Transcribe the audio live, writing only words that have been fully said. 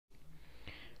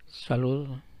Salud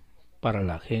para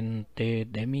la gente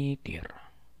de mi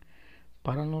tierra.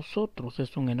 Para nosotros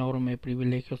es un enorme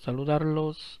privilegio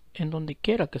saludarlos en donde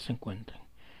quiera que se encuentren.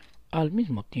 Al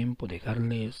mismo tiempo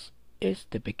dejarles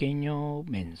este pequeño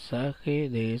mensaje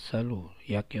de salud,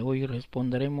 ya que hoy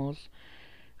responderemos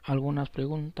algunas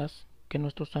preguntas que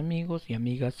nuestros amigos y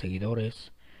amigas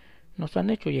seguidores nos han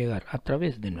hecho llegar a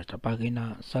través de nuestra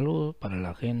página Salud para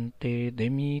la gente de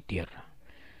mi tierra.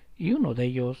 Y uno de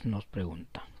ellos nos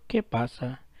pregunta, ¿qué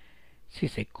pasa si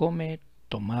se come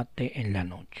tomate en la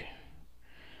noche?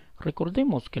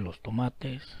 Recordemos que los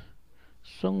tomates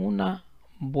son una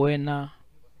buena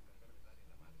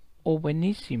o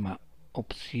buenísima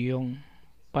opción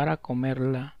para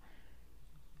comerla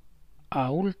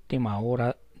a última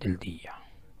hora del día.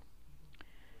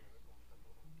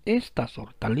 Estas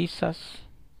hortalizas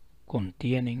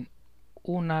contienen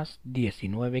unas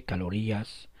 19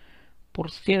 calorías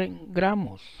por 100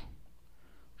 gramos.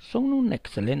 Son una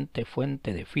excelente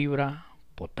fuente de fibra,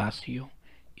 potasio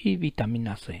y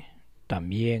vitamina C.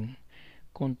 También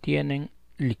contienen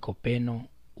licopeno,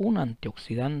 un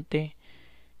antioxidante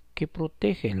que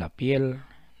protege la piel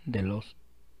de los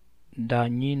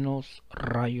dañinos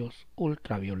rayos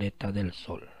ultravioleta del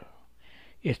sol.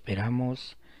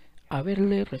 Esperamos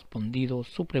haberle respondido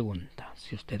su pregunta.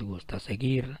 Si usted gusta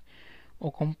seguir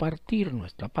o compartir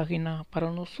nuestra página,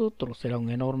 para nosotros será un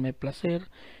enorme placer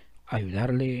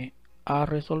ayudarle a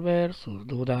resolver sus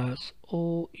dudas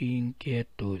o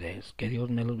inquietudes. Que Dios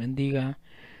me los bendiga.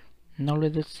 No le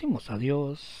decimos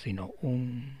adiós, sino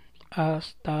un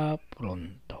hasta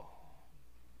pronto.